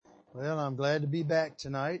Well, I'm glad to be back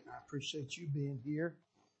tonight. I appreciate you being here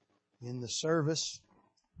in the service.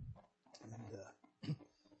 And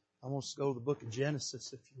I want us to go to the book of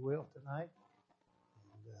Genesis, if you will, tonight.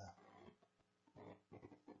 And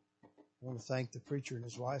I want to thank the preacher and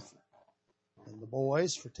his wife and the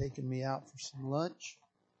boys for taking me out for some lunch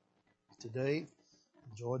today.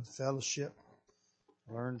 Enjoyed the fellowship.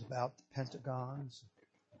 Learned about the pentagons,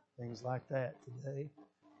 things like that today.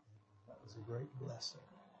 That was a great blessing.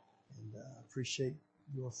 And I appreciate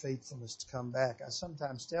your faithfulness to come back. I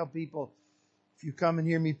sometimes tell people, if you come and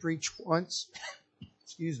hear me preach once,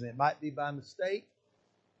 it might be by mistake,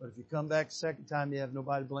 but if you come back a second time, you have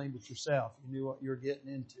nobody to blame but yourself. You knew what you were getting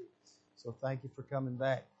into. So thank you for coming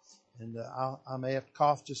back. And I may have to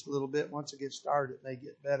cough just a little bit. Once I get started, it may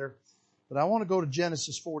get better. But I want to go to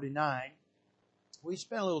Genesis 49. We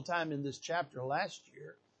spent a little time in this chapter last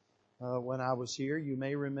year when I was here. You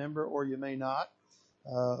may remember or you may not.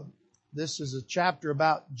 This is a chapter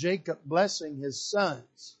about Jacob blessing his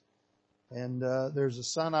sons. And there's a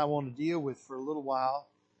son I want to deal with for a little while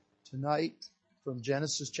tonight from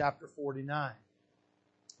Genesis chapter 49.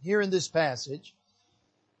 Here in this passage,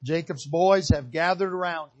 Jacob's boys have gathered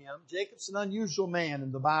around him. Jacob's an unusual man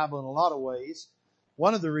in the Bible in a lot of ways.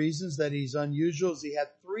 One of the reasons that he's unusual is he had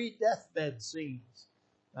 3 deathbed scenes.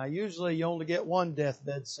 Now usually you only get 1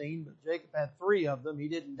 deathbed scene, but Jacob had 3 of them. He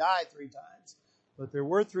didn't die 3 times. But there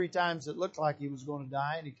were 3 times it looked like he was going to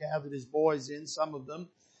die, and he gathered his boys in, some of them.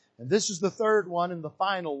 And this is the 3rd one and the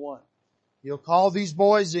final one. He'll call these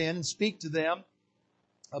boys in and speak to them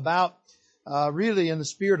about, really in the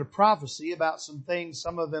spirit of prophecy, about some things,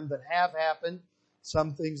 some of them that have happened,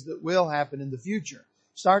 some things that will happen in the future.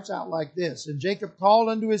 Starts out like this. And Jacob called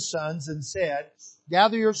unto his sons and said,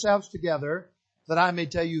 Gather yourselves together, that I may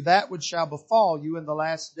tell you that which shall befall you in the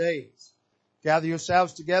last days. Gather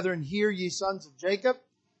yourselves together and hear, ye sons of Jacob,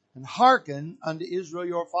 and hearken unto Israel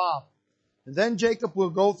your father. And then Jacob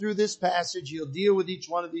will go through this passage. He'll deal with each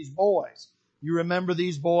one of these boys. You remember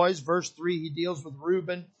these boys. Verse 3, he deals with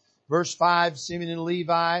Reuben. Verse 5, Simeon and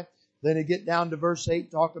Levi. Then he'll get down to verse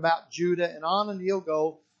 8, talk about Judah, and on and he'll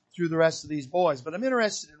go through the rest of these boys. But I'm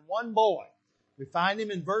interested in one boy. We find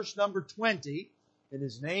him in verse number 20, and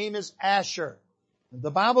his name is Asher. And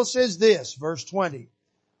the Bible says this, verse 20,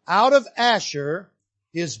 Out of Asher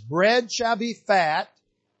his bread shall be fat,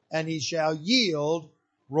 and he shall yield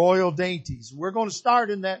royal dainties. We're going to start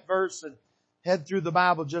in that verse and head through the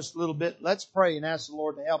Bible just a little bit. Let's pray and ask the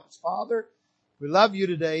Lord to help us. Father, we love you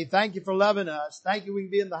today. Thank you for loving us. Thank you we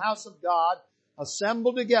can be in the house of God,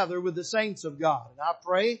 assembled together with the saints of God. And I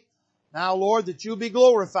pray now, Lord, that you'll be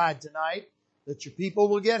glorified tonight, that your people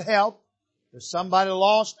will get help. There's somebody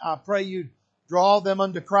lost, I pray you draw them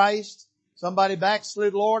unto Christ. Somebody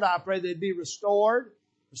backslid, Lord, I pray they'd be restored.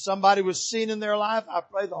 If somebody was sin in their life, I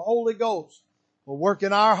pray the Holy Ghost will work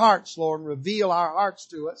in our hearts, Lord, and reveal our hearts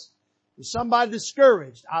to us. If somebody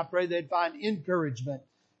discouraged, I pray they'd find encouragement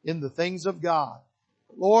in the things of God.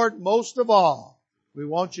 Lord, most of all, we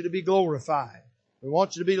want you to be glorified. We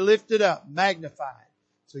want you to be lifted up, magnified.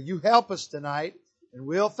 So you help us tonight, and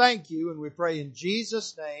we'll thank you, and we pray in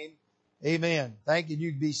Jesus' name, amen. Thank you.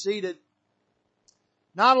 You can be seated.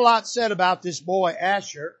 Not a lot said about this boy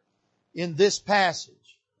Asher in this passage.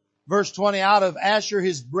 Verse 20, Out of Asher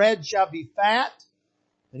his bread shall be fat,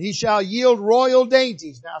 and he shall yield royal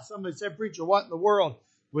dainties. Now somebody said, Preacher, what in the world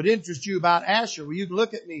would interest you about Asher? Well, you can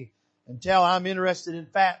look at me and tell I'm interested in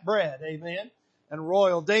fat bread, amen, and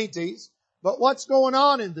royal dainties. But what's going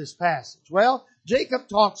on in this passage? Well, Jacob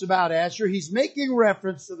talks about Asher. He's making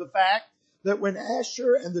reference to the fact that when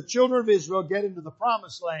Asher and the children of Israel get into the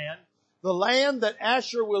promised land, the land that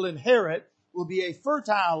Asher will inherit will be a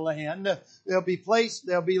fertile land. There'll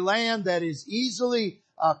be land that is easily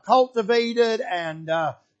cultivated, and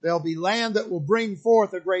there'll be land that will bring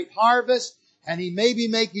forth a great harvest. And he may be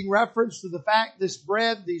making reference to the fact this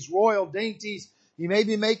bread, these royal dainties, he may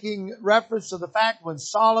be making reference to the fact when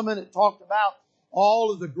Solomon had talked about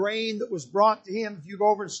all of the grain that was brought to him. If you go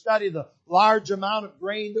over and study the large amount of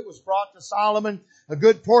grain that was brought to Solomon, a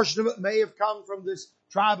good portion of it may have come from this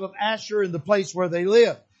tribe of Asher in the place where they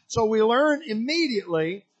live. So we learn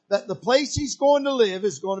immediately that the place he's going to live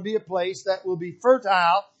is going to be a place that will be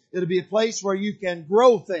fertile. It'll be a place where you can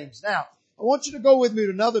grow things. Now, I want you to go with me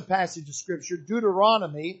to another passage of Scripture,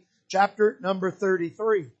 Deuteronomy chapter number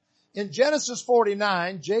 33. In Genesis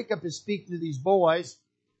 49, Jacob is speaking to these boys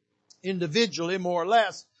individually, more or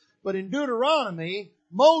less. But in Deuteronomy,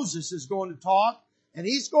 Moses is going to talk, and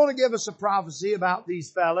he's going to give us a prophecy about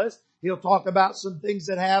these fellas. He'll talk about some things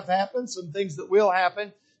that have happened, some things that will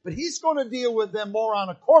happen. But he's going to deal with them more on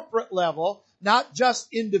a corporate level, not just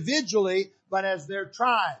individually, but as their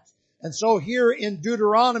tribes. And so here in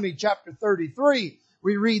Deuteronomy chapter 33,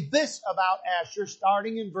 we read this about Asher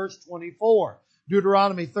starting in verse 24.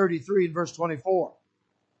 Deuteronomy 33 and verse 24.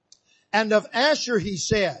 And of Asher he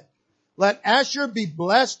said, let Asher be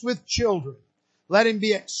blessed with children. Let him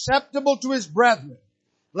be acceptable to his brethren.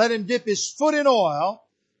 Let him dip his foot in oil.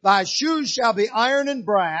 Thy shoes shall be iron and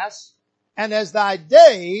brass. And as thy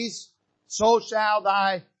days, so shall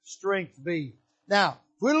thy strength be. Now,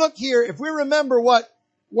 if we look here, if we remember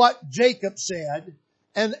what Jacob said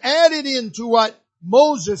and add it into what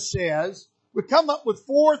Moses says, we come up with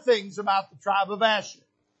 4 things about the tribe of Asher.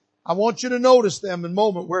 I want you to notice them in a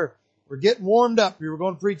moment. We're getting warmed up here. We're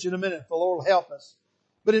going to preach in a minute. The Lord will help us.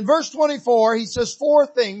 But in verse 24, he says 4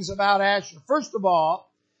 things about Asher. First of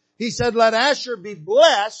all, he said, let Asher be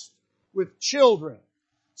blessed with children.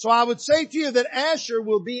 So I would say to you that Asher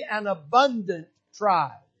will be an abundant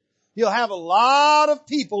tribe. He'll have a lot of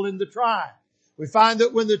people in the tribe. We find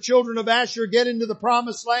that when the children of Asher get into the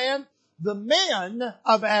promised land, the men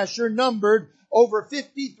of Asher numbered over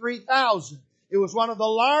 53,000. It was one of the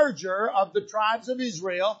larger of the tribes of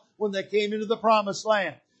Israel when they came into the promised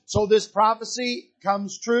land. So this prophecy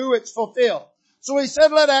comes true. It's fulfilled. So he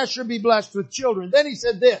said, let Asher be blessed with children. Then he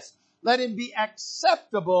said this, let him be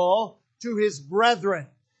acceptable to his brethren.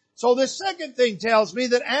 So this second thing tells me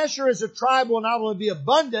that Asher as a tribe will not only be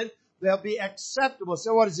abundant, they'll be acceptable.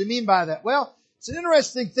 So what does he mean by that? Well, it's an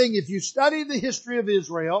interesting thing. If you study the history of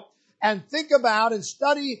Israel and think about and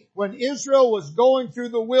study when Israel was going through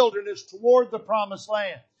the wilderness toward the promised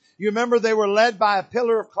land. You remember they were led by a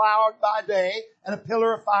pillar of cloud by day and a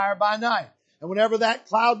pillar of fire by night. And whenever that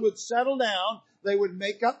cloud would settle down, they would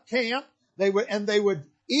make up camp.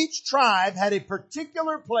 Each tribe had a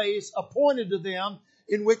particular place appointed to them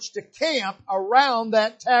in which to camp around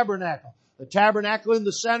that tabernacle. The tabernacle in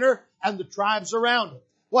the center and the tribes around it.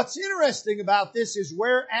 What's interesting about this is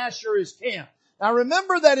where Asher is camped. Now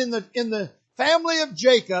remember that in the family of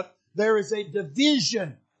Jacob, there is a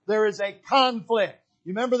division. There is a conflict.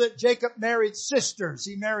 You remember that Jacob married sisters.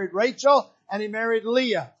 He married Rachel and he married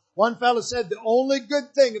Leah. One fellow said the only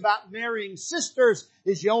good thing about marrying sisters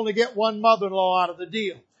is you only get one mother-in-law out of the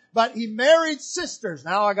deal. But he married sisters.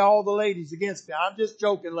 Now I got all the ladies against me. I'm just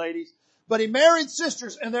joking, ladies. But he married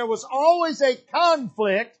sisters, and there was always a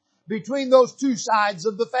conflict between those 2 sides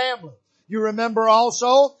of the family. You remember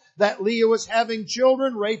also that Leah was having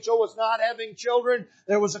children. Rachel was not having children.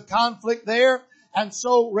 There was a conflict there. And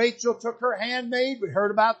so Rachel took her handmaid. We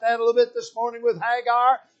heard about that a little bit this morning with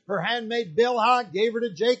Hagar. Her handmaid Bilhah gave her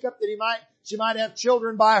to Jacob that she might have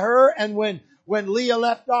children by her. And when Leah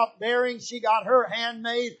left off bearing, she got her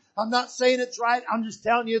handmaid. I'm not saying it's right. I'm just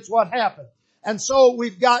telling you it's what happened. And so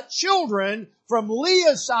we've got children from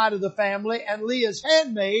Leah's side of the family and Leah's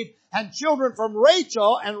handmaid, and children from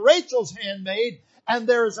Rachel and Rachel's handmaid, and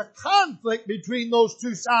there is a conflict between those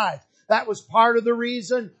 2 sides. That was part of the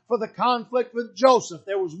reason for the conflict with Joseph.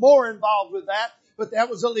 There was more involved with that, but that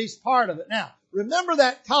was at least part of it. Now, remember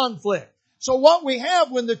that conflict. So what we have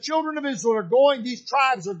when the children of Israel these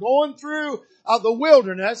tribes are going through the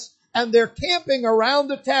wilderness, and they're camping around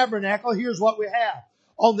the tabernacle, here's what we have.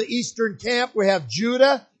 On the eastern camp, we have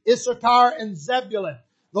Judah, Issachar, and Zebulun.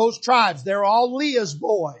 Those tribes, they're all Leah's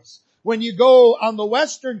boys. When you go on the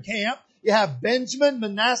western camp, you have Benjamin,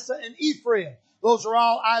 Manasseh, and Ephraim. Those are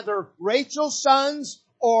all either Rachel's sons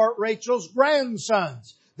or Rachel's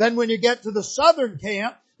grandsons. Then when you get to the southern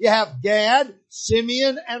camp, you have Gad,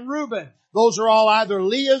 Simeon, and Reuben. Those are all either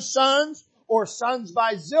Leah's sons or sons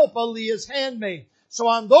by Zilpah, Leah's handmaid. So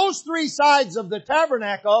on those 3 sides of the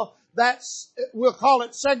tabernacle, we'll call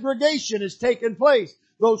it segregation has taken place.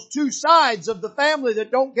 Those 2 sides of the family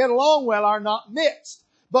that don't get along well are not mixed.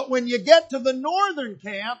 But when you get to the northern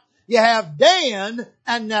camp, you have Dan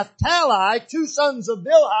and Naphtali, 2 sons of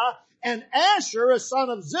Bilhah, and Asher, a son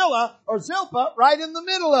of Zilpah, right in the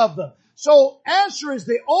middle of them. So Asher is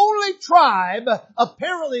the only tribe,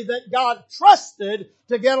 apparently, that God trusted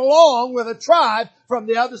to get along with a tribe from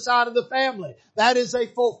the other side of the family. That is a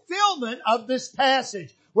fulfillment of this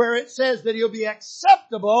passage where it says that he'll be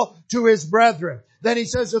acceptable to his brethren. Then he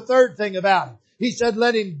says the third thing about him. He said,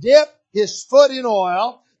 let him dip his foot in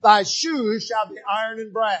oil. Thy shoes shall be iron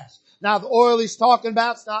and brass. Now the oil he's talking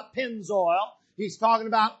about is not Pennzoil. He's talking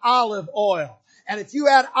about olive oil. And if you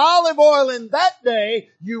had olive oil in that day,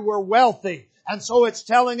 you were wealthy. And so it's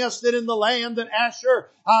telling us that in the land that Asher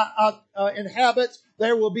inhabits,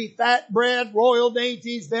 there will be fat bread, royal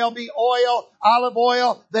dainties, there'll be oil, olive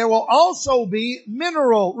oil. There will also be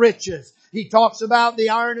mineral riches. He talks about the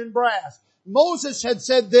iron and brass. Moses had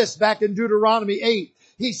said this back in Deuteronomy 8.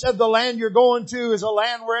 He said, the land you're going to is a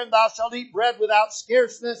land wherein thou shalt eat bread without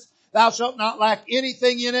scarceness. Thou shalt not lack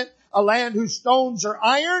anything in it. a land whose stones are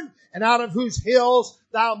iron, and out of whose hills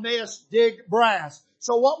thou mayest dig brass.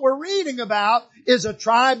 So what we're reading about is a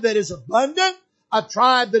tribe that is abundant, a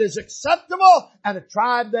tribe that is acceptable, and a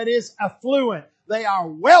tribe that is affluent. They are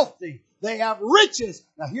wealthy. They have riches.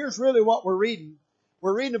 Now here's really what we're reading.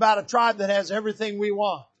 We're reading about a tribe that has everything we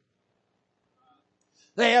want.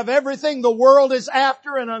 They have everything the world is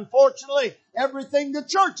after, and unfortunately, everything the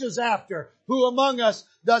church is after. Who among us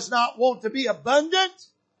does not want to be abundant?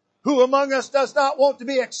 Who among us does not want to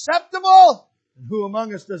be acceptable? And who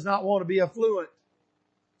among us does not want to be affluent?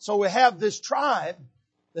 So we have this tribe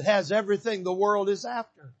that has everything the world is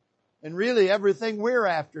after. And really everything we're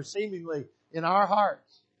after, seemingly, in our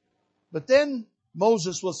hearts. But then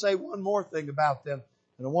Moses will say one more thing about them,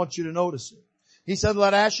 and I want you to notice it. He said,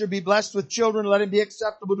 let Asher be blessed with children. Let him be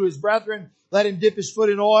acceptable to his brethren. Let him dip his foot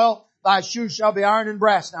in oil. Thy shoes shall be iron and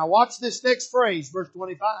brass. Now watch this next phrase, verse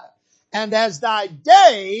 25. And as thy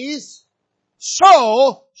days,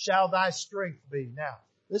 so shall thy strength be. Now,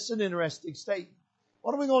 this is an interesting statement.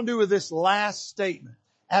 What are we going to do with this last statement?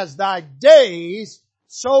 As thy days,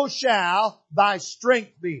 so shall thy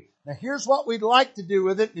strength be. Now here's what we'd like to do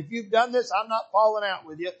with it. If you've done this, I'm not falling out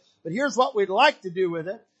with you. But here's what we'd like to do with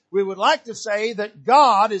it. We would like to say that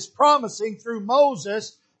God is promising through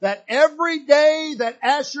Moses that every day that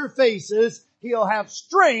Asher faces, he'll have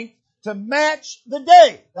strength to match the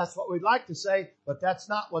day. That's what we'd like to say, but that's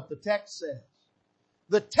not what the text says.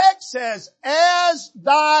 The text says, as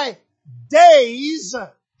thy days,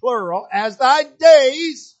 plural, as thy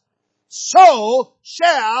days, so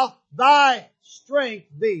shall thy strength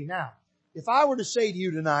be. Now, if I were to say to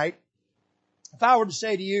you tonight, if I were to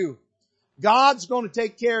say to you, God's going to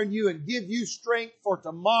take care of you and give you strength for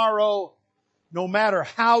tomorrow, no matter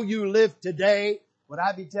how you live today, would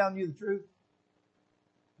I be telling you the truth?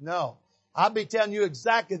 No. I'd be telling you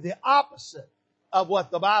exactly the opposite of what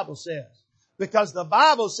the Bible says. Because the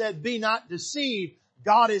Bible said, be not deceived.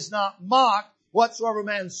 God is not mocked. Whatsoever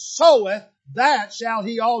man soweth, that shall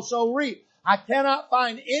he also reap. I cannot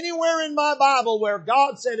find anywhere in my Bible where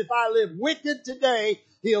God said, if I live wicked today,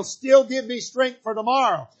 he'll still give me strength for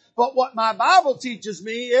tomorrow. But what my Bible teaches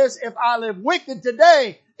me is if I live wicked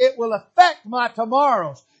today, it will affect my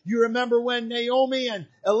tomorrows. You remember when Naomi and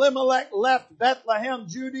Elimelech left Bethlehem,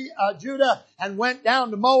 Judah, and went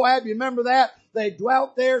down to Moab? You remember that? They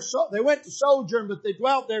dwelt there, they went to sojourn, but they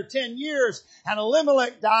dwelt there 10 years. And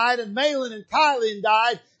Elimelech died, and Mahlon and Chilion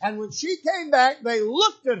died. And when she came back, they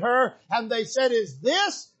looked at her, and they said, is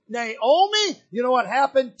this Naomi? You know what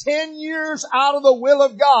happened? 10 years out of the will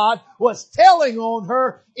of God was telling on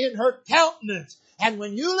her in her countenance. And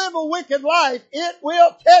when you live a wicked life, it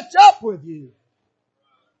will catch up with you.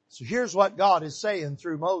 So here's what God is saying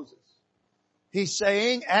through Moses. He's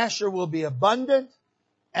saying Asher will be abundant.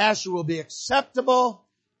 Asher will be acceptable.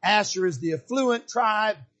 Asher is the affluent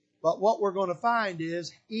tribe. But what we're going to find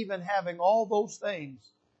is, even having all those things,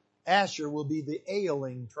 Asher will be the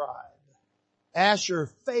ailing tribe. Asher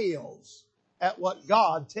fails at what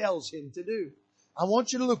God tells him to do. I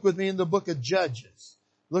want you to look with me in the book of Judges.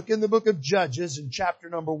 Look in the book of Judges in chapter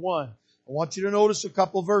number 1. I want you to notice a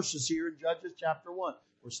couple verses here in Judges chapter 1.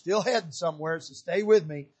 We're still heading somewhere, so stay with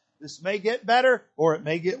me. This may get better or it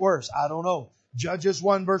may get worse. I don't know. Judges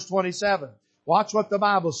 1 verse 27. Watch what the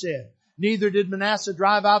Bible said. Neither did Manasseh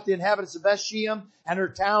drive out the inhabitants of Bethshean and her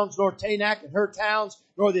towns, nor Tanakh and her towns,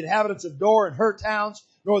 nor the inhabitants of Dor and her towns,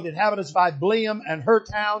 nor the inhabitants of Ibleam and her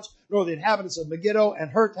towns, nor the inhabitants of Megiddo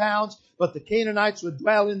and her towns, but the Canaanites would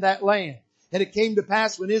dwell in that land. And it came to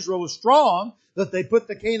pass when Israel was strong that they put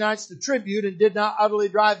the Canaanites to tribute and did not utterly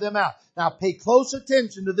drive them out. Now pay close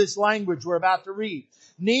attention to this language we're about to read.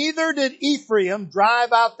 Neither did Ephraim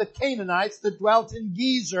drive out the Canaanites that dwelt in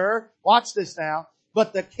Gezer. Watch this now.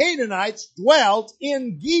 But the Canaanites dwelt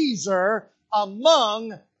in Gezer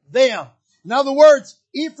among them. In other words,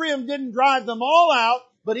 Ephraim didn't drive them all out,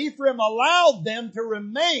 but Ephraim allowed them to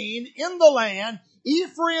remain in the land.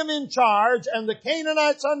 Ephraim in charge and the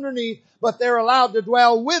Canaanites underneath, but they're allowed to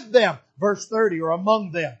dwell with them. Verse 30, or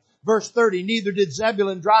among them. Verse 30, neither did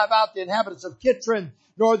Zebulun drive out the inhabitants of Kitron,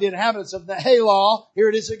 nor the inhabitants of Nahalal. Here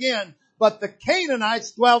it is again. But the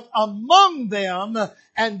Canaanites dwelt among them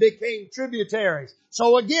and became tributaries.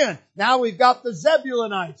 So again, now we've got the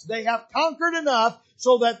Zebulunites. They have conquered enough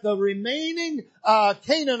so that the remaining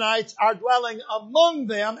Canaanites are dwelling among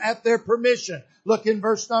them at their permission. Look in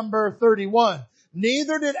verse number 31.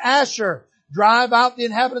 Neither did Asher drive out the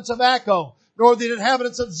inhabitants of Akko, nor the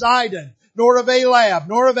inhabitants of Zidon, nor of Elab,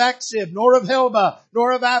 nor of Aksib, nor of Helba,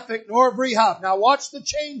 nor of Aphek, nor of Rehob. Now watch the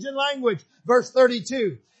change in language. Verse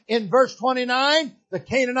 32. In verse 29, the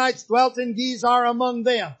Canaanites dwelt in Gezer among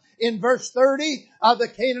them. In verse 30, the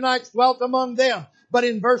Canaanites dwelt among them. But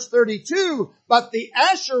in verse 32, but the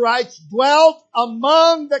Asherites dwelt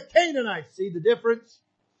among the Canaanites. See the difference?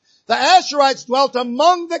 The Asherites dwelt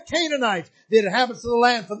among the Canaanites, the inhabitants of the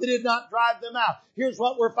land, for they did not drive them out. Here's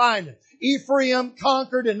what we're finding. Ephraim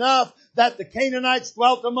conquered enough that the Canaanites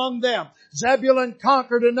dwelt among them. Zebulun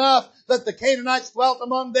conquered enough that the Canaanites dwelt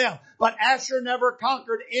among them. But Asher never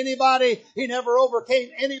conquered anybody. He never overcame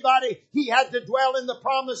anybody. He had to dwell in the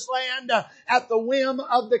promised land at the whim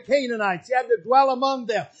of the Canaanites. He had to dwell among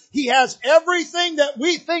them. He has everything that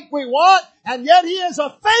we think we want, and yet he is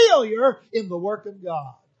a failure in the work of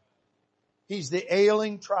God. He's the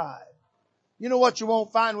ailing tribe. You know what you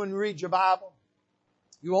won't find when you read your Bible?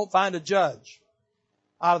 You won't find a judge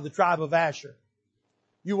out of the tribe of Asher.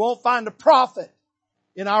 You won't find a prophet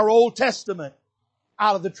in our Old Testament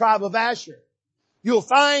out of the tribe of Asher. You'll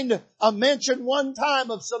find a mention one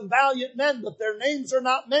time of some valiant men, but their names are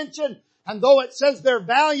not mentioned. And though it says they're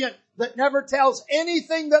valiant, that never tells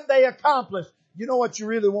anything that they accomplished. You know what you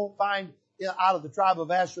really won't find out of the tribe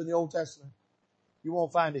of Asher in the Old Testament? You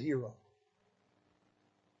won't find a hero.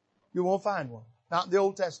 You won't find one. Not in the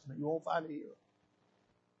Old Testament. You won't find a hero.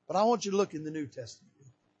 But I want you to look in the New Testament.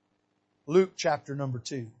 Luke chapter number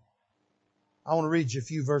 2. I want to read you a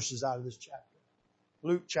few verses out of this chapter.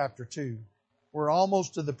 Luke chapter 2. We're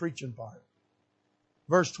almost to the preaching part.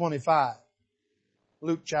 Verse 25.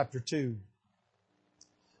 Luke chapter 2.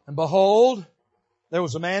 And behold, there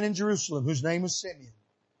was a man in Jerusalem whose name was Simeon.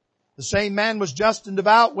 The same man was just and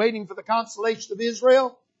devout, waiting for the consolation of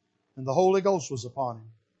Israel, and the Holy Ghost was upon him.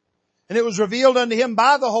 And it was revealed unto him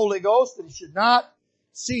by the Holy Ghost that he should not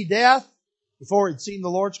see death before he had seen the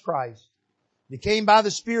Lord's Christ. And he came by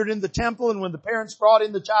the Spirit in the temple, and when the parents brought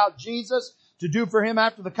in the child Jesus to do for him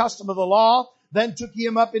after the custom of the law, then took he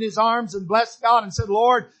him up in his arms and blessed God and said,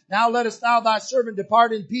 Lord, now lettest thou thy servant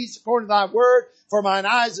depart in peace according to thy word, for mine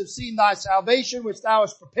eyes have seen thy salvation, which thou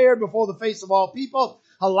hast prepared before the face of all people,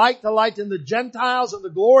 a light to lighten the Gentiles and the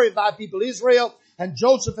glory of thy people Israel. And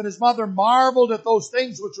Joseph and his mother marveled at those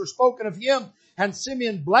things which were spoken of him. And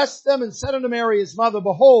Simeon blessed them and said unto Mary his mother,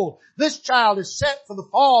 Behold, this child is set for the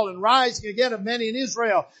fall and rising again of many in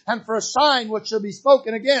Israel, and for a sign which shall be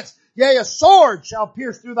spoken against. Yea, a sword shall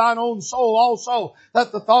pierce through thine own soul also,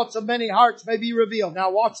 that the thoughts of many hearts may be revealed.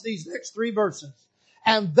 Now watch these next 3 verses.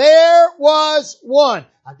 And there was one.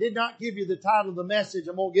 I did not give you the title of the message.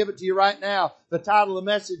 I'm going to give it to you right now. The title of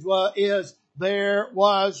the message is There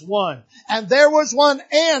Was One. And there was one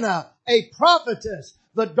Anna, a prophetess,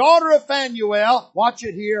 the daughter of Phanuel, watch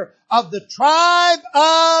it here, of the tribe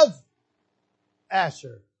of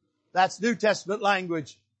Asher. That's New Testament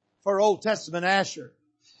language for Old Testament Asher.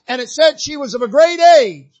 And it said she was of a great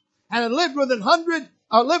age and had lived with an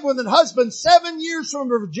husband 7 years from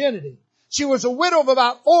her virginity. She was a widow of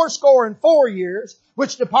about 84 years,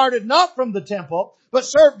 which departed not from the temple, but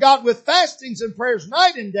served God with fastings and prayers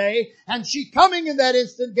night and day. And she coming in that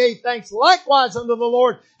instant gave thanks likewise unto the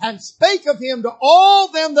Lord and spake of him to all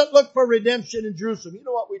them that looked for redemption in Jerusalem. You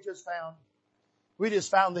know what we just found? We just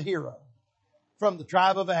found the hero from the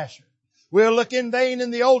tribe of Asher. We'll look in vain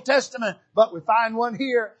in the Old Testament, but we find one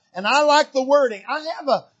here. And I like the wording.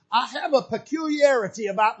 I have a peculiarity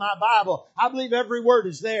about my Bible. I believe every word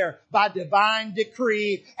is there by divine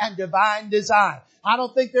decree and divine design. I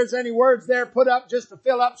don't think there's any words there put up just to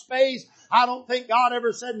fill up space. I don't think God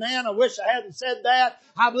ever said, man, I wish I hadn't said that.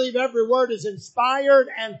 I believe every word is inspired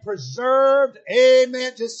and preserved.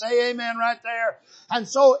 Amen. Just say amen right there. And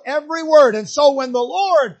so every word. And so when the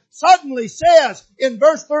Lord suddenly says in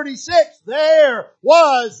verse 36, there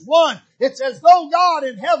was one, it's as though God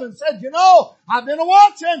in heaven said, you know, I've been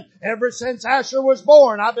watching ever since Asher was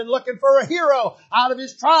born. I've been looking for a hero out of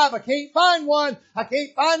his tribe. I can't find one. I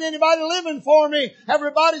can't find anybody living for me.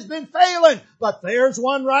 Everybody's been failing. But there's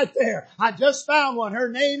one right there. I just found one. Her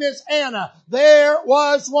name is Anna. There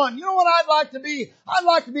was one. You know what I'd like to be? I'd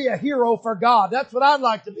like to be a hero for God. That's what I'd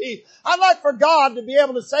like to be. I'd like for God to be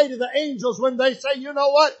able to say to the angels when they say, you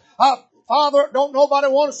know what? Father, don't nobody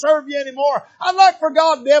want to serve you anymore. I'd like for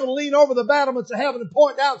God to be able to lean over the battlements of heaven and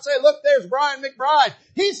point out and say, look, there's Brian McBride.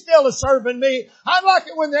 He's still a serving me. I'd like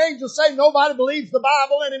it when the angels say nobody believes the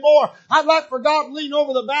Bible anymore. I'd like for God to lean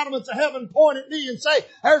over the battlements of heaven, point at me and say,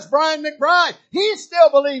 there's Brian McBride. He still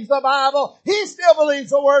believes the Bible. He still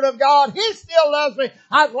believes the Word of God. He still loves me.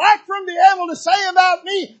 I'd like for him to be able to say about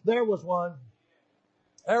me, there was one.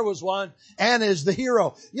 There was one. Anna is the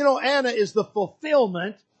hero. You know, Anna is the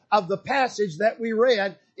fulfillment of the passage that we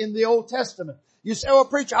read in the Old Testament. You say, well,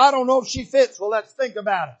 preacher, I don't know if she fits. Well, let's think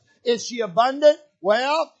about it. Is she abundant?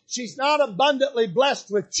 Well, she's not abundantly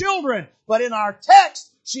blessed with children, but in our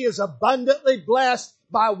text, she is abundantly blessed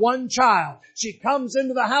by one child. She comes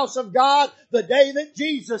into the house of God the day that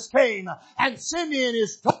Jesus came. And Simeon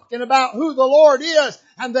is talking about who the Lord is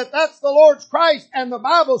and that that's the Lord's Christ. And the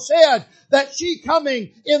Bible said that she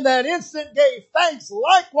coming in that instant gave thanks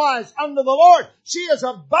likewise unto the Lord. She is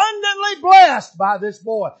abundantly blessed by this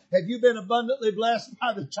boy. Have you been abundantly blessed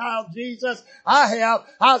by the child Jesus? I have.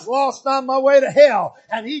 I was lost on my way to hell,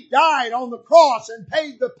 and He died on the cross and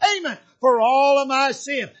paid the payment for all of my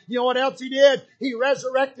sin. You know what else He did? He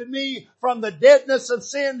resurrected me from the deadness of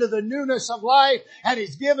sin to the newness of life, and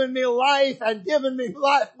He's given me life and given me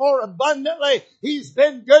life more abundantly. He's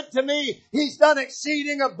been good to me. He's done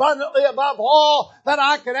exceeding abundantly above all that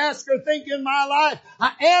I could ask or think in my life.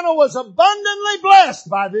 Anna was abundantly blessed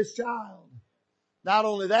by this child. Not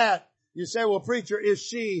only that, you say, well, preacher, is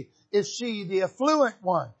she the affluent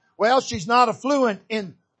one? Well, she's not affluent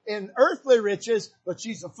in earthly riches, but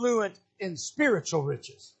she's affluent in spiritual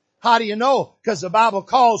riches. How do you know? Because the Bible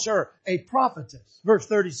calls her a prophetess. Verse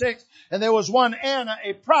 36, and there was one Anna,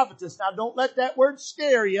 a prophetess. Now don't let that word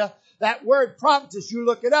scare you. That word prophetess, you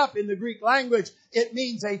look it up in the Greek language, it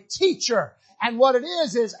means a teacher. And what it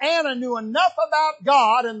is Anna knew enough about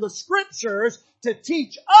God and the Scriptures to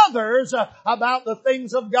teach others about the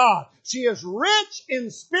things of God. She is rich in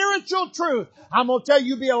spiritual truth. I'm going to tell you,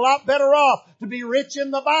 you'd be a lot better off to be rich in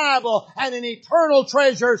the Bible and in eternal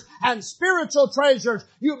treasures and spiritual treasures.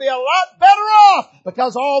 You'd be a lot better off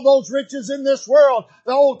because all those riches in this world,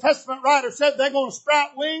 the Old Testament writer said they're going to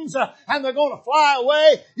sprout wings and they're going to fly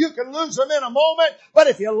away. You can lose them in a moment. But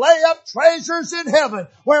if you lay up treasures in heaven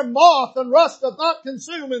where moth and rust doth not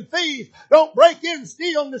consume and thieves don't break in,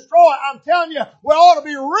 steal and destroy, I'm telling you, we ought to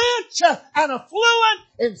be rich and affluent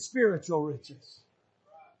in spiritual riches.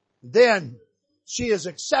 Then she is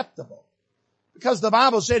acceptable. Because the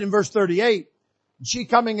Bible said in verse 38, she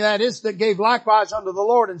coming that instant gave likewise unto the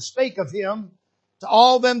Lord and spake of Him to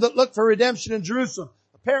all them that look for redemption in Jerusalem.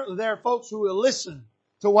 Apparently there are folks who will listen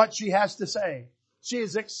to what she has to say. She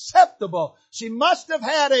is acceptable. She must have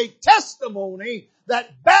had a testimony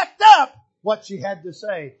that backed up what she had to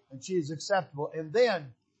say. And she is acceptable. And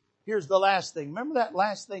then, here's the last thing. Remember that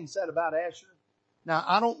last thing said about Asher? Now,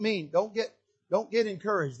 I don't mean, don't get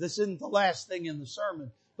encouraged. This isn't the last thing in the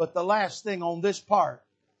sermon, but the last thing on this part.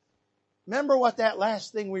 Remember what that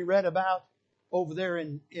last thing we read about over there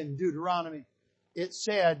in Deuteronomy? It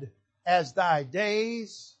said, as thy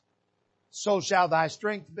days, so shall thy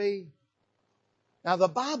strength be. Now, the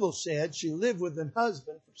Bible said she lived with a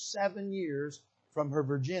husband for 7 years from her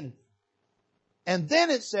virginity. And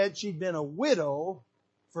then it said she'd been a widow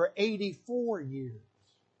for 84 years.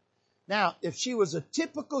 Now, if she was a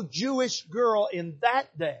typical Jewish girl in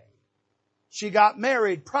that day, she got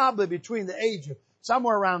married probably between the age of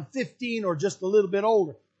somewhere around 15 or just a little bit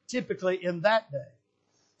older, typically in that day.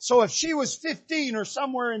 So if she was 15 or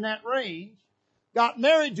somewhere in that range, got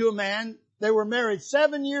married to a man, they were married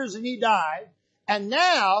 7 years and he died, and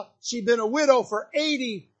now she'd been a widow for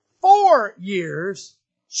 84 years,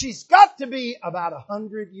 she's got to be about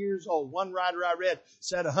 100 years old. One writer I read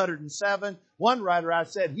said 107. One writer I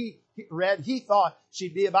said he thought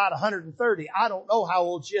she'd be about 130. I don't know how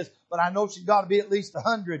old she is, but I know she's got to be at least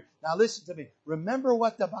 100. Now listen to me. Remember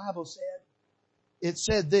what the Bible said? It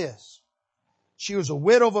said this. She was a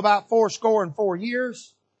widow of about 84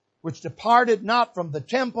 years, which departed not from the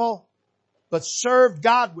temple, but served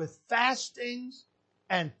God with fastings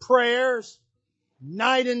and prayers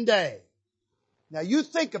night and day. Now you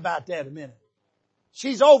think about that a minute.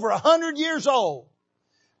 She's over 100 years old.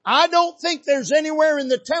 I don't think there's anywhere in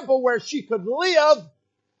the temple where she could live.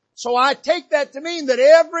 So I take that to mean that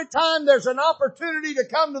every time there's an opportunity to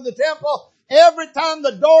come to the temple, every time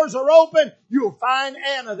the doors are open, you'll find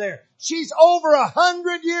Anna there. She's over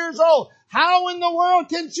 100 years old. How in the world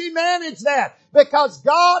can she manage that? Because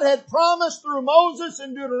God had promised through Moses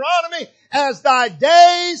in Deuteronomy, as thy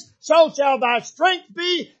days, so shall thy strength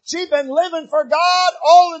be. She's been living for God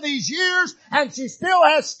all of these years, and she still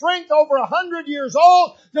has strength over 100 years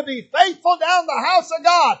old to be faithful down the house of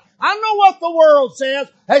God. I know what the world says.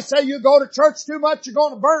 They say you go to church too much, you're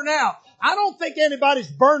going to burn out. I don't think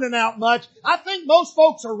anybody's burning out much. I think most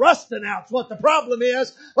folks are rusting out. That's what the problem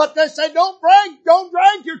is. But they say don't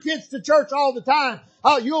drag your kids to church all the time.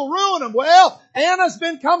 Oh, you'll ruin them. Well, Anna's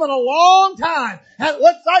been coming a long time, and it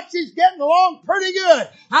looks like she's getting along pretty good.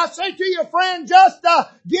 I say to you, friend, just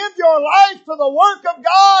give your life to the work of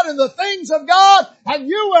God and the things of God, and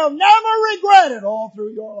you will never regret it all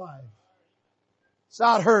through your life. It's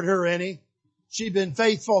not hurt her any. She's been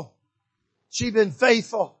faithful. She's been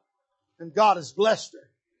faithful. And God has blessed her.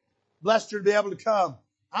 Blessed her to be able to come.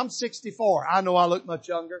 I'm 64. I know I look much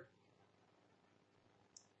younger.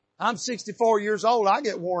 I'm 64 years old. I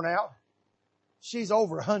get worn out. She's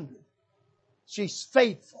over 100. She's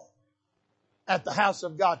faithful at the house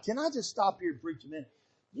of God. Can I just stop here and preach a minute?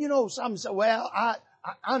 You know, some say, well, I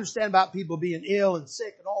understand about people being ill and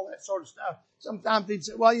sick and all that sort of stuff. Sometimes people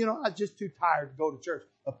say, well, you know, I'm just too tired to go to church.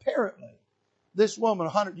 Apparently, this woman,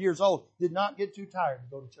 100 years old, did not get too tired to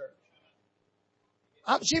go to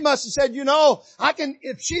church. She must have said, you know,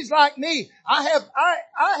 if she's like me, I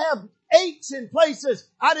have aches in places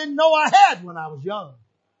I didn't know I had when I was young.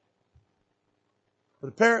 But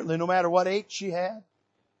apparently, no matter what ache she had,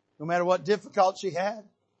 no matter what difficulty she had,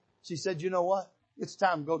 she said, you know what? It's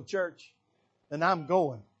time to go to church. And I'm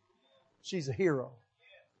going. She's a hero.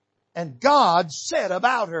 And God said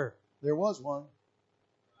about her, there was one.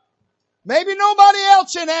 Maybe nobody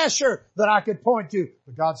else in Asher that I could point to.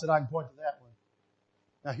 But God said I can point to that one.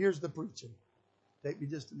 Now here's the preaching. Take me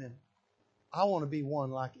just a minute. I want to be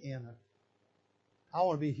one like Anna. I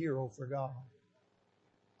want to be a hero for God.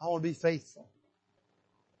 I want to be faithful.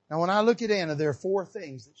 Now when I look at Anna, there are 4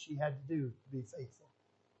 things that she had to do to be faithful.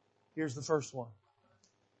 Here's the first one.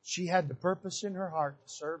 She had the purpose in her heart to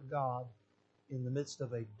serve God in the midst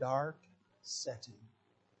of a dark setting.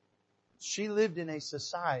 She lived in a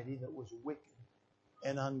society that was wicked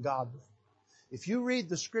and ungodly. If you read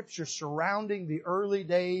the scripture surrounding the early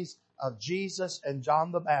days of Jesus and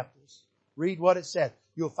John the Baptist, read what it said.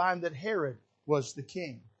 You'll find that Herod was the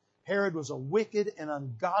king. Herod was a wicked and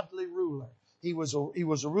ungodly ruler. He was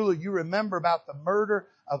a ruler. You remember about the murder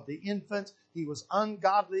of the infants. He was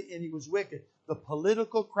ungodly and he was wicked. The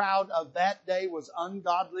political crowd of that day was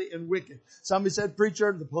ungodly and wicked. Somebody said,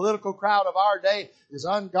 preacher, the political crowd of our day is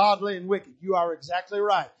ungodly and wicked. You are exactly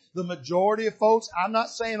right. The majority of folks, I'm not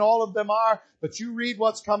saying all of them are, but you read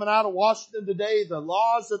what's coming out of Washington today, the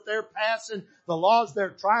laws that they're passing, the laws they're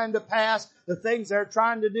trying to pass, the things they're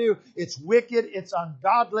trying to do. It's wicked, it's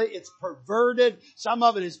ungodly, it's perverted. Some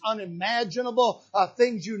of it is unimaginable,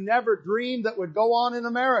 things you never dreamed that would go on in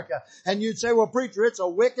America. And you'd say, well, preacher, it's a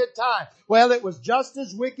wicked time. Well, it was just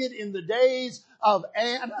as wicked in the days of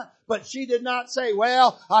Anna, but she did not say,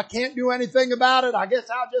 well, I can't do anything about it. I guess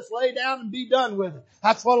I'll just lay down and be done with it.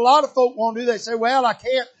 That's what a lot of folk won't do. They say, well, I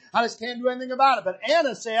just can't do anything about it. But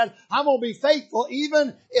Anna said, I'm going to be faithful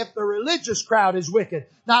even if the religious crowd is wicked.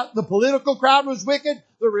 Now, the political crowd was wicked.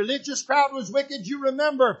 The religious crowd was wicked. You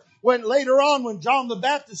remember when later on when John the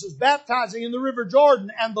Baptist is baptizing in the River Jordan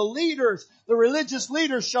and the religious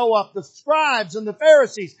leaders show up, the scribes and the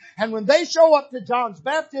Pharisees. And when they show up to John's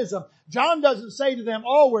baptism, John doesn't say to them,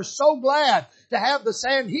 oh, we're so glad to have the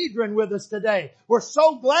Sanhedrin with us today. We're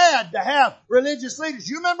so glad to have religious leaders.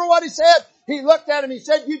 You remember what he said? He looked at him, he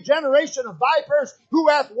said, you generation of vipers, who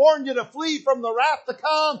hath warned you to flee from the wrath to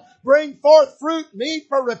come? Bring forth fruit meet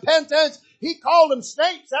for repentance. He called them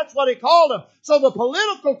snakes. That's what he called them. So the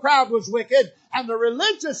political crowd was wicked, and the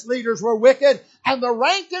religious leaders were wicked, and the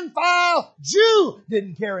rank and file Jew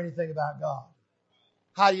didn't care anything about God.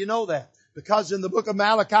 How do you know that? Because in the book of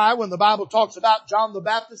Malachi, when the Bible talks about John the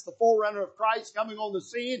Baptist, the forerunner of Christ coming on the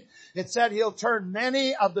scene, it said he'll turn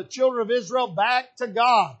many of the children of Israel back to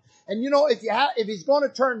God. And you know, if he's going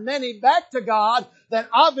to turn many back to God, then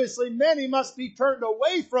obviously many must be turned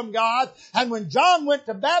away from God. And when John went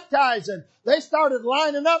to baptizing, they started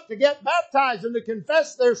lining up to get baptized and to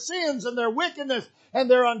confess their sins and their wickedness and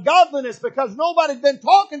their ungodliness, because nobody had been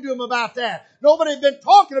talking to them about that. Nobody had been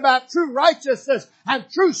talking about true righteousness and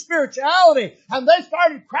true spirituality. And they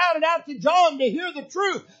started crowding out to John to hear the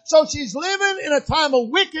truth. So she's living in a time of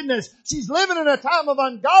wickedness. She's living in a time of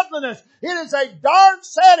ungodliness. It is a dark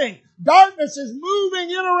setting. Darkness is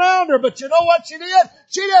moving in around her. But you know what she did?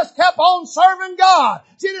 She just kept on serving God.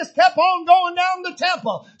 She just kept on going down the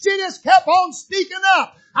temple. She just kept on speaking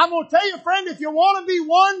up. I'm going to tell you, friend, if you want to be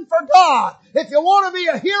one for God, if you want to be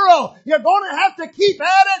a hero, you're going to have to keep at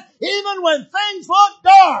it even when things look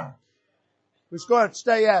dark. We're just going to have to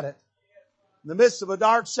stay at it. In the midst of a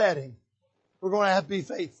dark setting, we're going to have to be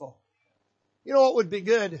faithful. You know what would be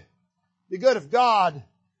good? It'd be good if God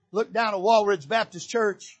looked down at Walridge Baptist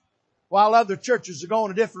Church while other churches are going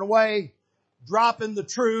a different way, dropping the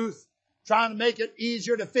truth, trying to make it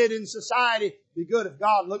easier to fit in society. It'd be good if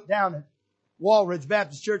God looked down at Walridge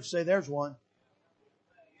Baptist Church and say, there's one.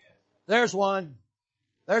 There's one.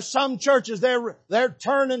 There's some churches, they're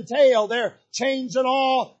turning tail. They're changing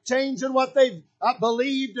what they've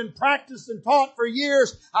believed and practiced and taught for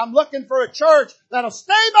years. I'm looking for a church that'll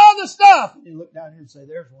stay by the stuff. And you look down here and say,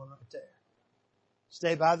 there's one right there.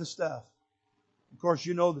 Stay by the stuff. Of course,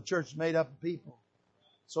 you know the church is made up of people.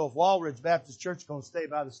 So if Walridge Baptist Church is going to stay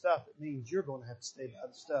by the stuff, it means you're going to have to stay by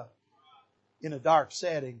the stuff in a dark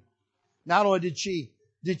setting. Not only did she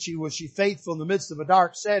was she faithful in the midst of a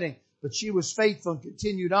dark setting, but she was faithful and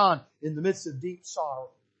continued on in the midst of deep sorrow.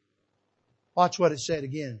 Watch what it said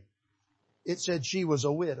again. It said she was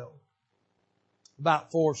a widow. About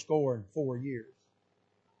 84 years.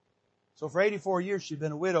 So for 84 years she'd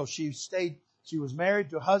been a widow. She was married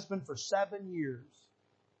to a husband for 7 years.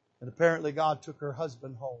 And apparently God took her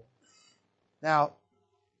husband home. Now,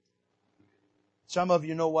 some of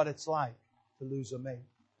you know what it's like to lose a mate.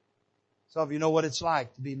 Some of you know what it's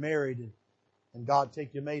like to be married and God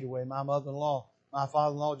take your mate away. My mother-in-law, my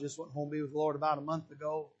father-in-law just went home to be with the Lord about a month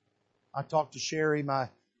ago. I talked to Sherry, my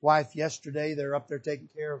wife, yesterday. They're up there taking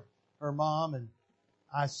care of her mom, and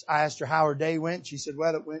I asked her how her day went. She said,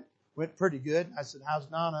 well, it went pretty good. I said,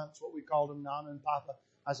 how's Nana? That's what we called them, Nana and Papa.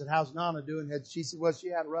 I said, how's Nana doing? She said, well, she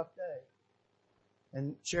had a rough day.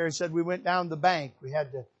 And Sherry said, we went down to the bank.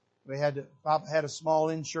 Papa had a small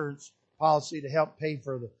insurance policy to help pay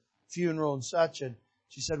for the funeral and such. And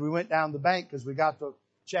she said, we went down to the bank because we got the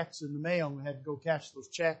checks in the mail and we had to go cash those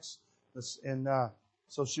checks. And,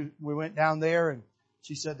 so we went down there, and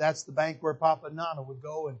she said that's the bank where Papa and Nana would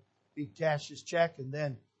go, and he'd cash his check, and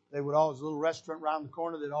then they would always, a little restaurant around the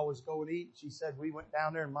corner, they'd always go and eat. She said we went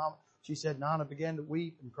down there, and she said Nana began to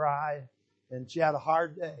weep and cry, and she had a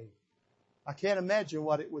hard day. I can't imagine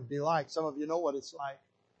what it would be like. Some of you know what it's like.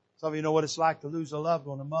 Some of you know what it's like to lose a loved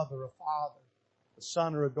one, a mother, a father, a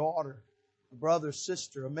son or a daughter, a brother,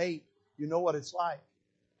 sister, a mate. You know what it's like.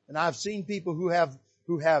 And I've seen people who have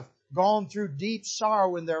gone through deep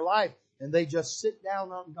sorrow in their life, and they just sit down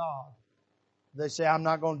on God. They say, I'm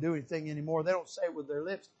not going to do anything anymore. They don't say it with their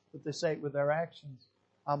lips, but they say it with their actions.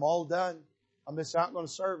 I'm all done. I'm just not going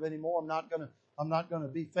to serve anymore. I'm not going to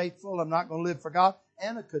be faithful. I'm not going to live for God.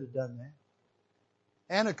 Anna could have done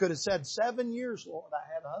that. Anna could have said, 7 years, Lord,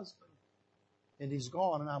 I had a husband, and he's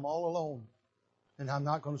gone, and I'm all alone, and I'm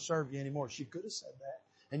not going to serve you anymore. She could have said that.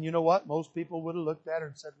 And you know what? Most people would have looked at her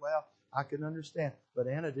and said, well, I can understand. But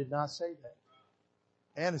Anna did not say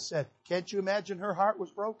that. Anna said, can't you imagine her heart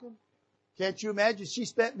was broken? Can't you imagine she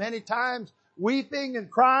spent many times weeping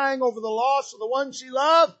and crying over the loss of the one she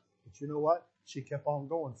loved? But you know what? She kept on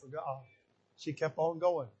going for God. She kept on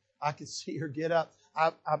going. I could see her get up.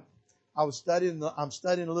 I'm studying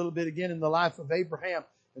a little bit again in the life of Abraham,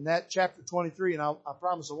 in that chapter 23, and I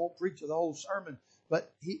promise I won't preach the whole sermon. But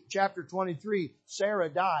chapter 23, Sarah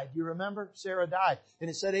died. You remember? Sarah died. And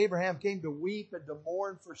it said Abraham came to weep and to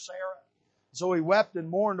mourn for Sarah. So he wept and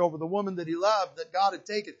mourned over the woman that he loved, that God had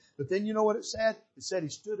taken. But then you know what it said? It said he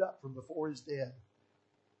stood up from before his dead.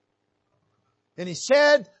 And he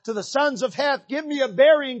said to the sons of Heth, give me a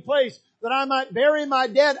burying place that I might bury my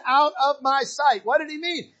dead out of my sight. What did he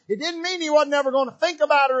mean? It didn't mean he wasn't ever going to think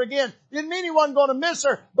about her again. It didn't mean he wasn't going to miss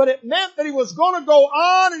her. But it meant that he was going to go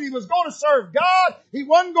on and he was going to serve God. He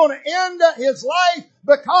wasn't going to end his life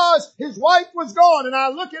because his wife was gone. And I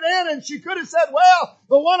look at Anna and she could have said, well,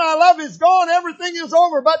 the one I love is gone. Everything is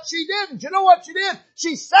over. But she didn't. You know what she did?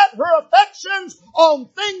 She set her affections on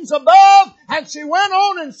things above, and she went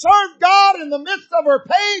on and served God in the midst of her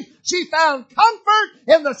pain. She found comfort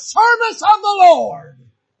in the service of the Lord.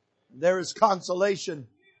 There is consolation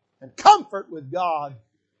and comfort with God.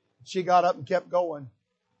 She got up and kept going.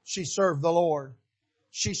 She served the Lord.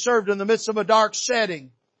 She served in the midst of a dark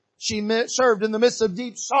setting. She served in the midst of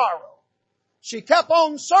deep sorrow. She kept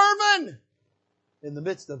on serving in the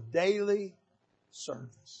midst of daily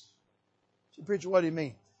service. So, preacher, what do you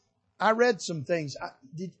mean? I read some things.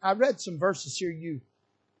 I read some verses here.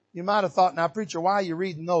 You might have thought, now, preacher, why are you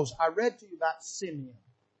reading those? I read to you about Simeon.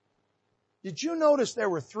 Did you notice there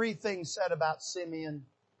were 3 things said about Simeon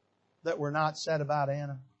that were not said about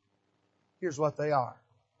Anna? Here's what they are.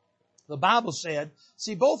 The Bible said,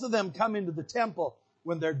 see, both of them come into the temple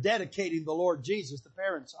when they're dedicating the Lord Jesus, the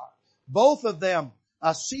parents are. Both of them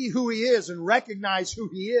see who He is and recognize who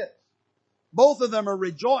He is. Both of them are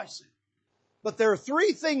rejoicing. But there are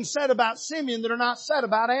 3 things said about Simeon that are not said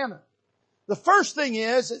about Anna. The first thing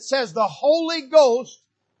is, it says the Holy Ghost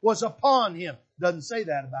was upon him. Doesn't say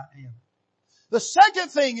that about Anna. The second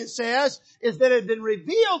thing it says is that it had been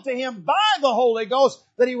revealed to him by the Holy Ghost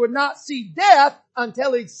that he would not see death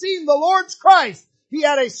until he'd seen the Lord's Christ. He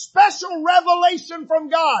had a special revelation from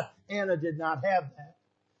God. Anna did not have that.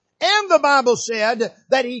 And the Bible said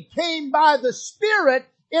that he came by the Spirit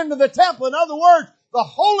into the temple. In other words, the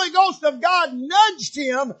Holy Ghost of God nudged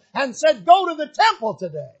him and said, go to the temple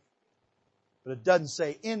today. But it doesn't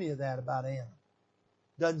say any of that about Anna.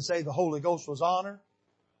 It doesn't say the Holy Ghost was on her.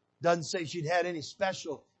 Doesn't say she'd had any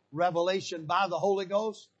special revelation by the Holy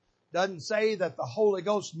Ghost. Doesn't say that the Holy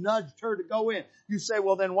Ghost nudged her to go in. You say,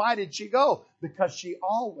 well, then why did she go? Because she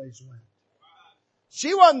always went.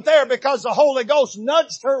 She wasn't there because the Holy Ghost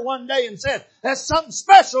nudged her one day and said, there's something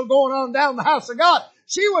special going on down the house of God.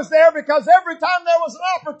 She was there because every time there was an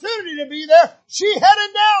opportunity to be there, she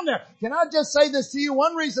headed down there. Can I just say this to you?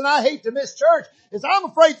 One reason I hate to miss church is I'm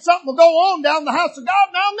afraid something will go on down the house of God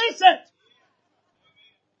and I'll miss it.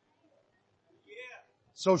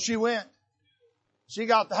 So she went. She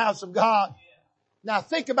got the house of God. Now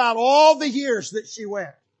think about all the years that she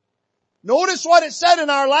went. Notice what it said in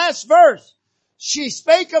our last verse. She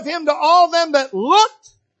spake of him to all them that looked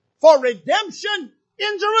for redemption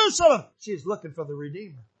in Jerusalem. She's looking for the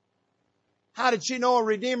Redeemer. How did she know a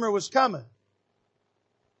Redeemer was coming?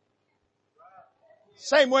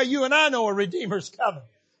 Same way you and I know a Redeemer's coming.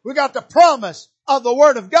 We got the promise of the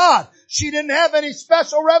Word of God. She didn't have any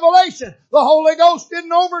special revelation. The Holy Ghost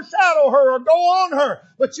didn't overshadow her or go on her.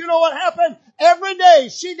 But you know what happened? Every day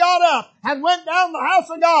she got up and went down the house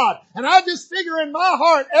of God. And I just figure in my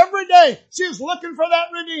heart every day she was looking for that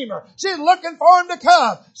Redeemer. She was looking for him to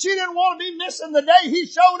come. She didn't want to be missing the day he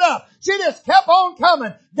showed up. She just kept on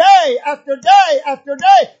coming day after day after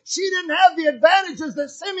day. She didn't have the advantages that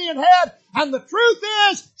Simeon had. And the truth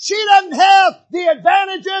is she doesn't have the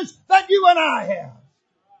advantages that you and I have.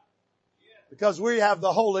 Because we have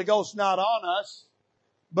the Holy Ghost not on us,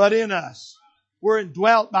 but in us. We're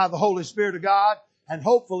indwelt by the Holy Spirit of God and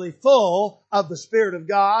hopefully full of the Spirit of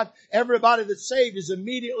God. Everybody that's saved is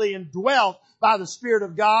immediately indwelt by the Spirit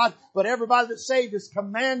of God, but everybody that's saved is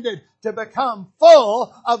commanded to become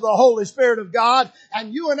full of the Holy Spirit of God.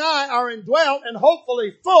 And you and I are indwelt and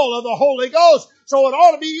hopefully full of the Holy Ghost. So it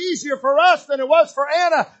ought to be easier for us than it was for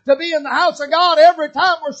Anna to be in the house of God every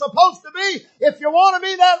time we're supposed to be. If you want to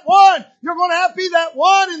be that one, you're going to have to be that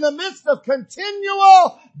one in the midst of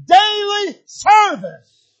continual daily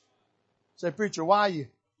service. Say, preacher, why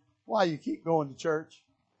you keep going to church?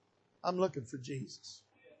 I'm looking for Jesus.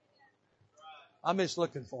 I miss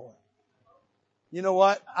looking for him. You know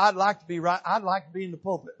what? I'd like to be in the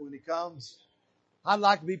pulpit when he comes. I'd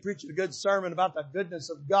like to be preaching a good sermon about the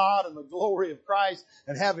goodness of God and the glory of Christ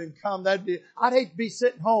and have him come. I'd hate to be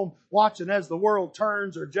sitting home watching As the World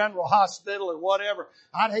Turns or General Hospital or whatever.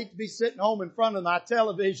 I'd hate to be sitting home in front of my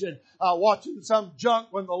television, watching some junk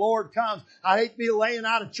when the Lord comes. I'd hate to be laying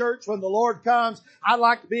out of church when the Lord comes. I'd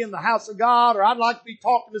like to be in the house of God, or I'd like to be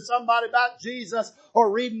talking to somebody about Jesus,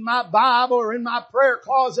 or reading my Bible, or in my prayer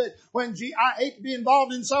closet I hate to be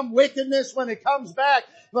involved in some wickedness when it comes back.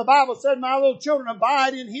 The Bible said, my little children,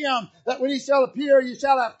 abide in him, that when he shall appear, you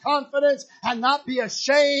shall have confidence and not be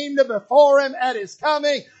ashamed before him at his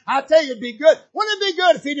coming. I tell you, it'd be good. Wouldn't it be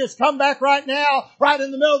good if he just come back right now, right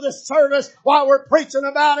in the middle of this service, while we're preaching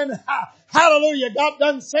about him? Hallelujah. Got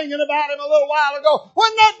done singing about him a little while ago.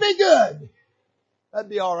 Wouldn't that be good? That'd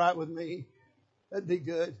be all right with me. That'd be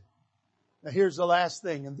good. Now here's the last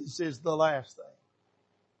thing, and this is the last thing.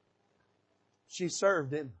 She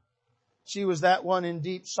served him. She was that one in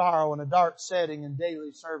deep sorrow in a dark setting in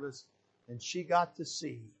daily service, and she got to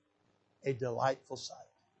see a delightful sight.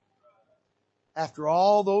 After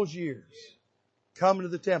all those years, coming to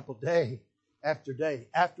the temple day after day,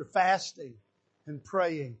 after fasting and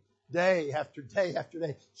praying day after day after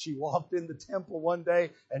day, she walked in the temple one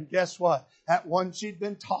day, and guess what? That one she'd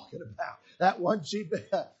been talking about, that one she'd been...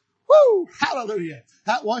 Woo! Hallelujah.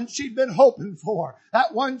 That one she'd been hoping for.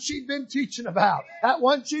 That one she'd been teaching about. That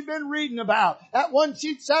one she'd been reading about. That one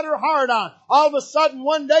she'd set her heart on. All of a sudden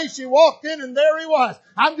one day she walked in and there he was.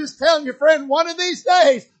 I'm just telling you, friend, one of these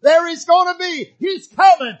days, there he's going to be. He's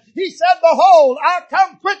coming. He said, behold, I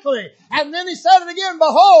come quickly. And then he said it again,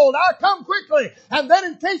 behold, I come quickly. And then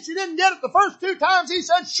in case you didn't get it the first two times, he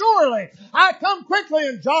said, surely I come quickly.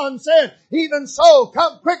 And John said, even so,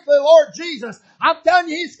 come quickly, Lord Jesus. I'm telling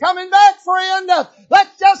you, he's coming back, friend.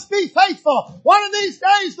 Let's just be faithful. One of these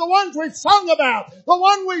days, the ones we've sung about, the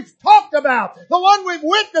one we've talked about, the one we've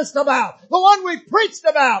witnessed about, the one we've preached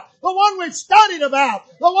about, the one we've studied about,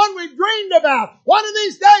 the one we've dreamed about. One of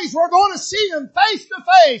these days, we're going to see him face to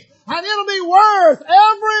face. And it'll be worth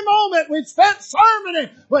every moment we've spent sermoning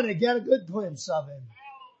when we get a good glimpse of him.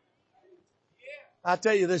 I'll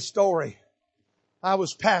tell you this story. I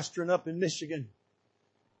was pastoring up in Michigan.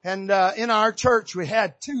 And in our church, we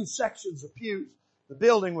had two sections of pews. The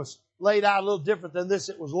building was laid out a little different than this.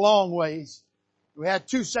 It was long ways. We had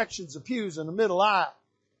two sections of pews in the middle aisle.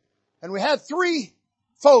 And we had three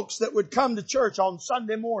folks that would come to church on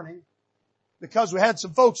Sunday morning because we had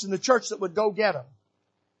some folks in the church that would go get them.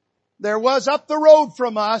 There was up the road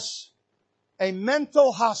from us a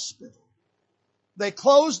mental hospital. They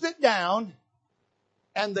closed it down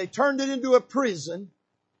and they turned it into a prison.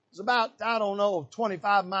 It was about,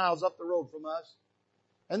 25 miles up the road from us.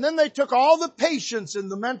 And then they took all the patients in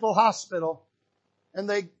the mental hospital and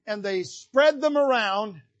they spread them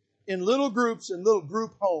around in little groups, in little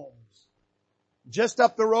group homes. Just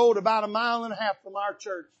up the road, about 1.5 miles from our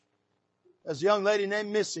church, there's a young lady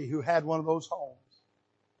named Missy who had one of those homes.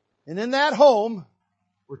 And in that home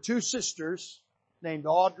were 2 sisters named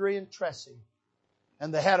Audrey and Tressie.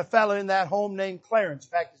 And they had a fellow in that home named Clarence.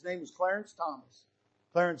 In fact, his name was Clarence Thomas.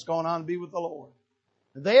 Clarence gone on to be with the Lord.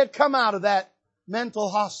 And they had come out of that mental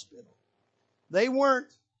hospital. They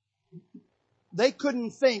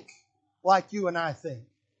couldn't think like you and I think.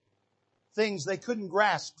 They couldn't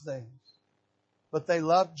grasp things. But they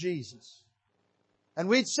loved Jesus. And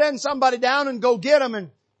we'd send somebody down and go get them, and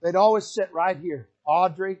they'd always sit right here.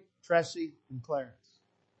 Audrey, Tressie, and Clarence.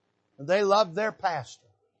 And they loved their pastor.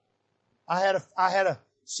 I had a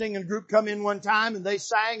singing group come in one time, and they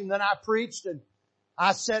sang, and then I preached, and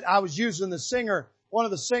I said I was using the singer, one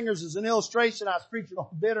of the singers as an illustration. I was preaching on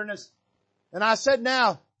bitterness. And I said,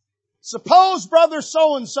 now, suppose brother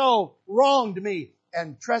so-and-so wronged me.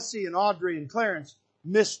 And Tressie and Audrey and Clarence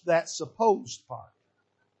missed that supposed part.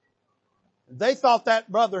 They thought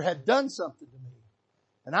that brother had done something to me.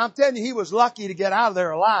 And I'm telling you, he was lucky to get out of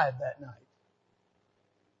there alive that night.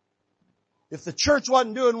 If the church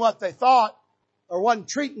wasn't doing what they thought, or wasn't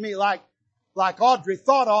treating me like Audrey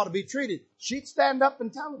thought I ought to be treated, she'd stand up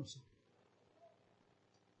and tell them so.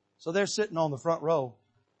 So they're sitting on the front row.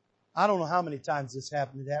 I don't know how many times this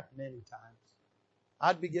happened. It happened many times.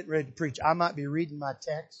 I'd be getting ready to preach. I might be reading my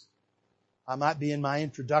text. I might be in my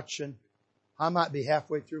introduction. I might be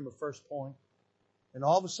halfway through my first point. And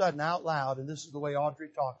all of a sudden, out loud, and this is the way Audrey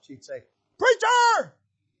talked, she'd say, "Preacher!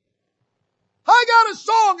 I got a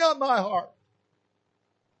song on my heart."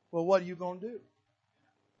 Well, what are you going to do?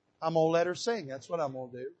 I'm going to let her sing. That's what I'm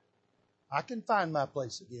going to do. I can find my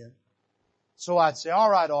place again. So I'd say, "All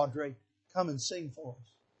right, Audrey, come and sing for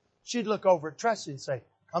us." She'd look over at Tressie and say,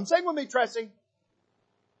 "Come sing with me, Tressie."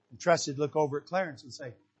 And Tressie'd look over at Clarence and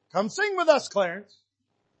say, "Come sing with us, Clarence."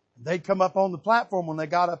 And they'd come up on the platform. When they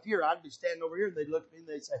got up here, I'd be standing over here, and they'd look at me and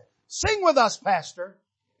they'd say, "Sing with us, Pastor."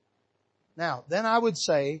 Now, then I would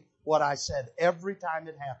say what I said every time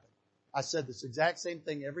it happened. I said this exact same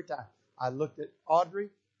thing every time. I looked at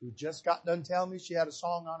Audrey, who just got done telling me she had a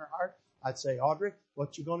song on her heart. I'd say, "Audrey,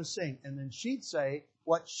 what you going to sing?" And then she'd say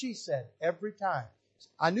what she said every time.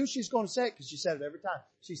 I knew she's going to say it because she said it every time.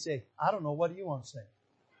 She'd say, "I don't know. What do you want to sing?"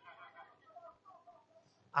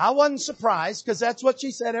 I wasn't surprised because that's what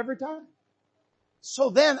she said every time. So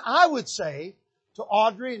then I would say to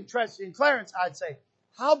Audrey and Tressie and Clarence, I'd say,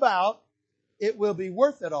 "How about it will be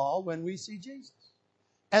worth it all when we see Jesus?"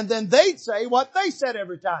 And then they'd say what they said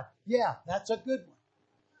every time. "Yeah, that's a good one."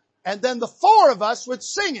 And then the 4 of us would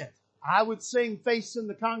sing it. I would sing Facing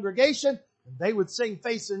the Congregation, and they would sing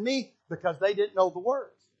Facing Me because they didn't know the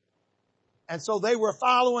words. And so they were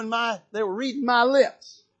reading my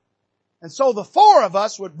lips. And so the 4 of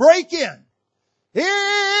us would break in.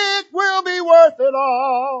 It will be worth it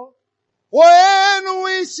all when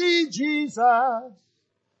we see Jesus.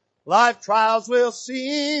 Life trials will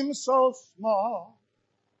seem so small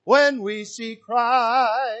when we see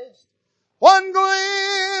Christ. One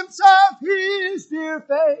glimpse of His dear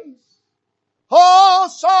face, all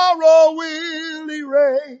sorrow will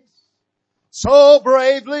erase. So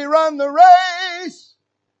bravely run the race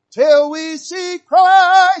till we see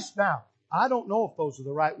Christ. Now, I don't know if those are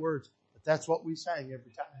the right words, but that's what we sang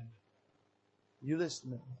every time. You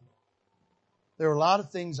listen to me. There are a lot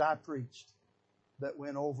of things I preached that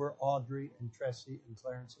went over Audrey and Tressie and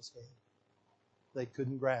Clarence's head. They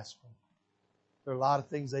couldn't grasp them. There are a lot of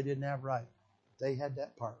things they didn't have right. They had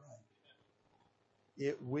that part right.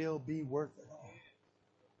 It will be worth it all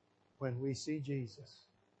when we see Jesus.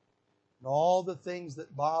 And all the things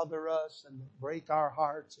that bother us and that break our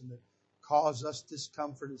hearts and that cause us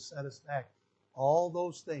discomfort and set us back, all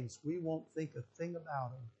those things, we won't think a thing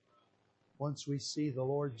about them once we see the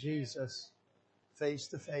Lord Jesus face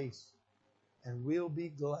to face. And we'll be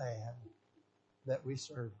glad that we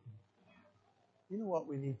serve Him. You know what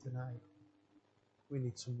we need tonight? We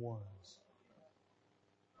need some words.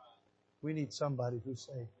 We need somebody who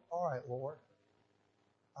say, "All right, Lord,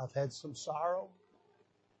 I've had some sorrow.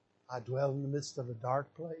 I dwell in the midst of a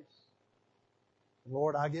dark place.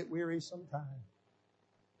 Lord, I get weary sometimes.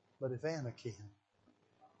 But if Anna can,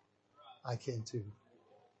 I can too.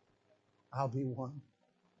 I'll be one.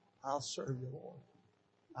 I'll serve you, Lord.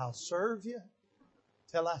 I'll serve you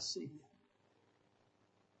till I see you."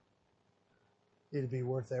 It'll be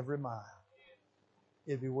worth every mile.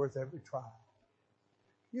 It'll be worth every trial.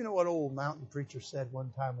 You know what old mountain preacher said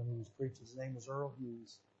one time when he was preaching? His name was Earl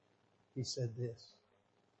Hughes. He said this.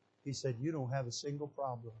 He said, "You don't have a single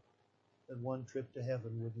problem that one trip to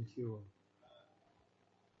heaven wouldn't cure.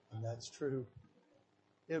 And that's true.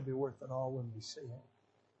 It'll be worth it all when we see Him.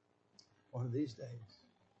 One of these days.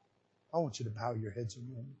 I want you to bow your heads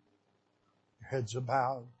again. Your heads are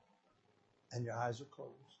bowed and your eyes are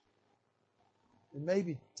closed. And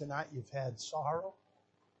maybe tonight you've had sorrow.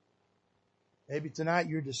 Maybe tonight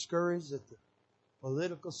you're discouraged at the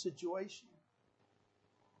political situation.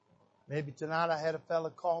 Maybe tonight I had a fella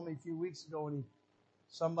call me a few weeks ago and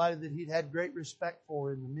somebody that he'd had great respect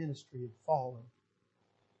for in the ministry had fallen.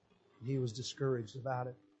 And he was discouraged about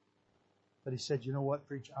it. But he said, you know what,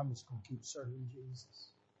 preacher, I'm just going to keep serving Jesus.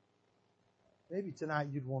 Maybe tonight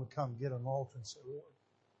you'd want to come get an altar and say, Lord,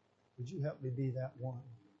 would you help me be that one?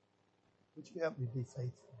 Would you help me be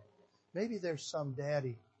faithful? Maybe there's some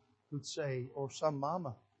daddy who'd say, or some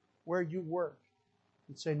mama, where you work,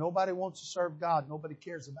 who'd say, nobody wants to serve God, nobody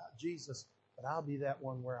cares about Jesus, but I'll be that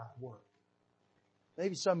one where I work.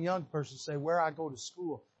 Maybe some young person say, where I go to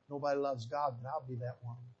school, nobody loves God, but I'll be that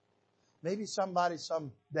one. Maybe somebody,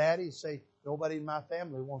 some daddy say, nobody in my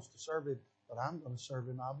family wants to serve Him, but I'm going to serve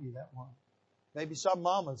Him, I'll be that one. Maybe some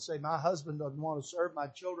mama say, my husband doesn't want to serve my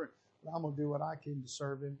children, but I'm going to do what I can to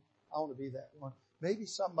serve him. I want to be that one. Maybe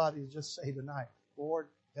somebody just say tonight, Lord,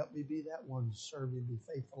 help me be that one to serve you, be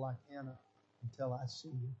faithful like Hannah until I see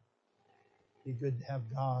you. Be good to have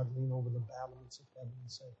God lean over the battlements of heaven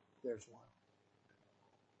and say, there's one.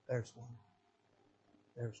 There's one.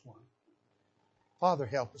 There's one. Father,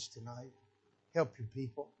 help us tonight. Help your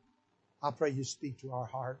people. I pray you speak to our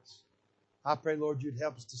hearts. I pray, Lord, you'd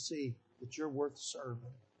help us to see that you're worth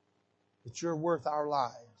serving, that you're worth our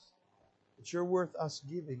lives, that you're worth us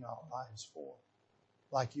giving our lives for,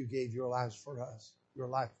 like you gave your lives for us, your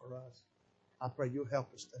life for us. I pray you'll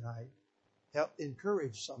help us tonight. Help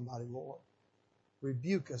encourage somebody, Lord.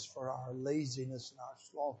 Rebuke us for our laziness and our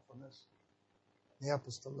slothfulness. Help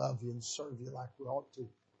us to love you and serve you like we ought to,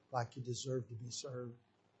 like you deserve to be served.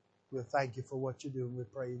 We'll thank you for what you do, and we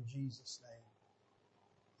pray in Jesus'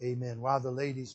 name. Amen. While the ladies